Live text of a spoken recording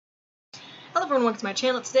everyone, welcome to my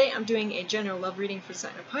channel. Today I'm doing a general love reading for the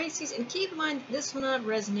sign of Pisces, and keep in mind this will not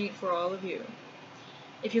resonate for all of you.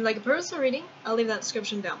 If you'd like a personal reading, I'll leave that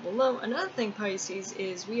description down below. Another thing, Pisces,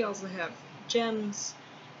 is we also have gems,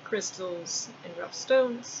 crystals, and rough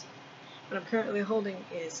stones. What I'm currently holding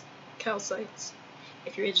is calcites.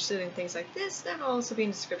 If you're interested in things like this, that'll also be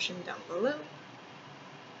in the description down below.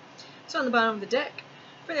 So on the bottom of the deck,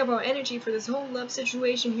 for the overall energy for this whole love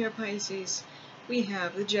situation here, Pisces, we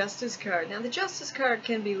have the Justice card. Now the Justice card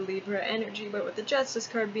can be Libra energy, but with the Justice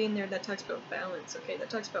card being there, that talks about balance, okay? That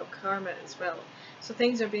talks about karma as well. So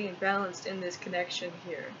things are being balanced in this connection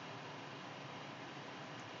here.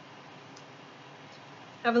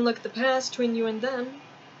 Have a look at the past between you and them.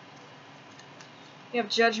 We have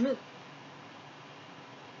Judgment.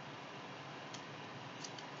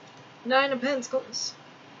 Nine of Pentacles.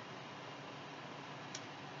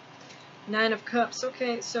 Nine of Cups.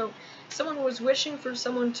 Okay, so someone was wishing for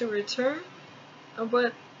someone to return,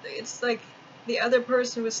 but it's like the other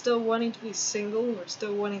person was still wanting to be single or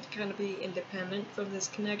still wanting to kind of be independent from this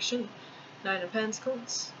connection. Nine of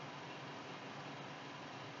Pentacles.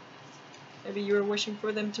 Maybe you were wishing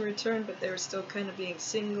for them to return, but they were still kind of being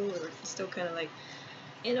single or still kind of like,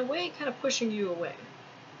 in a way, kind of pushing you away.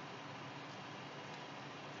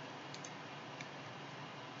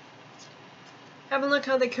 Have a look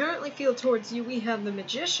how they currently feel towards you. We have the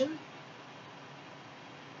Magician,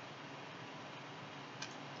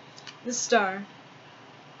 the Star,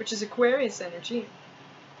 which is Aquarius energy,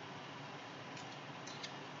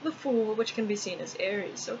 the Fool, which can be seen as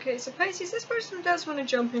Aries. Okay, so Pisces, this person does want to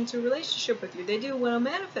jump into a relationship with you. They do want to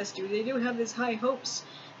manifest you. They do have these high hopes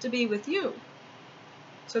to be with you.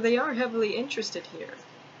 So they are heavily interested here.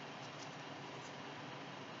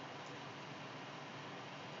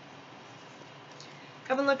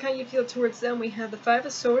 Have a look how you feel towards them. We have the Five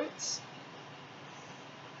of Swords,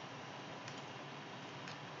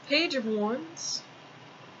 Page of Wands,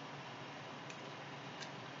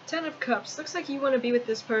 Ten of Cups. Looks like you want to be with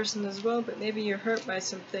this person as well, but maybe you're hurt by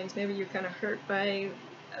some things. Maybe you're kind of hurt by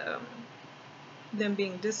them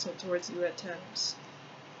being distant towards you at times.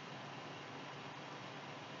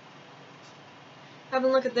 Have a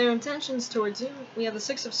look at their intentions towards you. We have the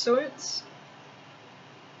Six of Swords,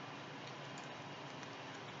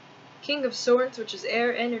 King of Swords, which is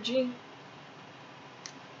air energy,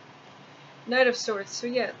 Knight of Swords. So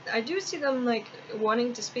yeah, I do see them like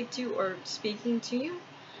wanting to speak to you or speaking to you,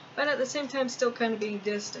 but at the same time still kind of being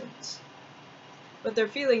distant. But their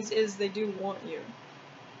feelings is they do want you.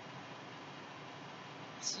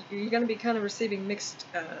 So you're going to be kind of receiving mixed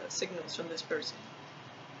signals from this person.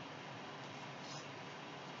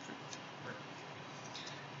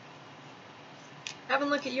 Have a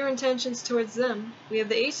look at your intentions towards them. We have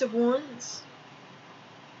the Ace of Wands.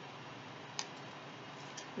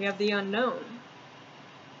 We have the Unknown.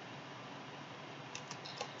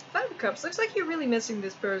 Five of Cups. Looks like you're really missing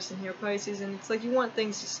this person here, Pisces, and it's like you want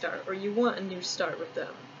things to start, or you want a new start with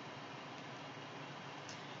them.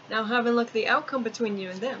 Now have a look at the outcome between you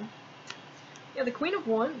and them. We have the Queen of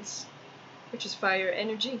Wands, which is fire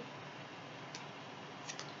energy.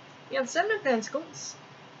 We have the Seven of Pentacles.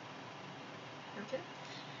 Okay.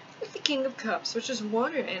 With the King of Cups, which is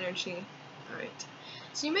water energy. Alright.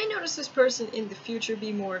 So you may notice this person in the future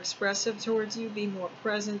be more expressive towards you, be more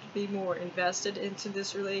present, be more invested into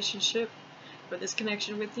this relationship or this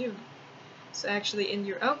connection with you. So actually in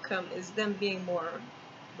your outcome is them being more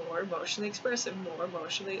emotionally expressive, more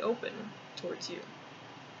emotionally open towards you.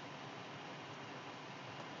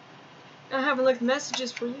 Now have a look at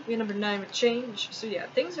messages for you. We have number 9 with change. So yeah,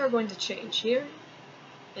 things are going to change here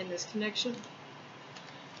in this connection.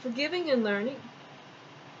 Forgiving and learning.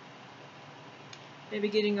 Maybe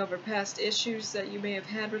getting over past issues that you may have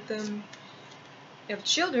had with them. You have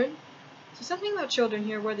children. So something about children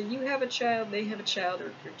here, whether you have a child, they have a child,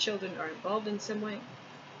 or your children are involved in some way.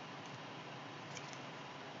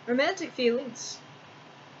 Romantic feelings.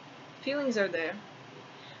 Feelings are there.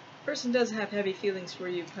 Person does have heavy feelings for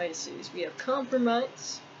you, Pisces. We have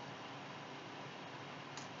compromise.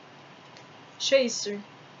 Chaser.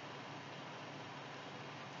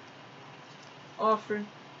 Offer.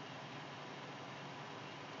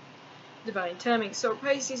 Divine timing. So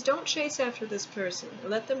Pisces, don't chase after this person.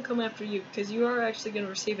 Let them come after you, because you are actually going to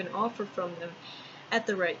receive an offer from them at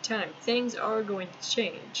the right time. Things are going to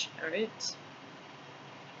change, alright?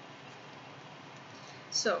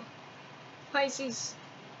 So, Pisces,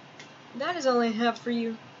 that is all I have for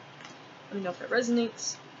you. Let me know if that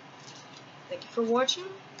resonates. Thank you for watching.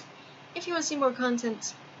 If you want to see more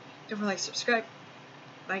content, don't forget to like, subscribe.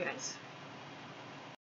 Bye guys.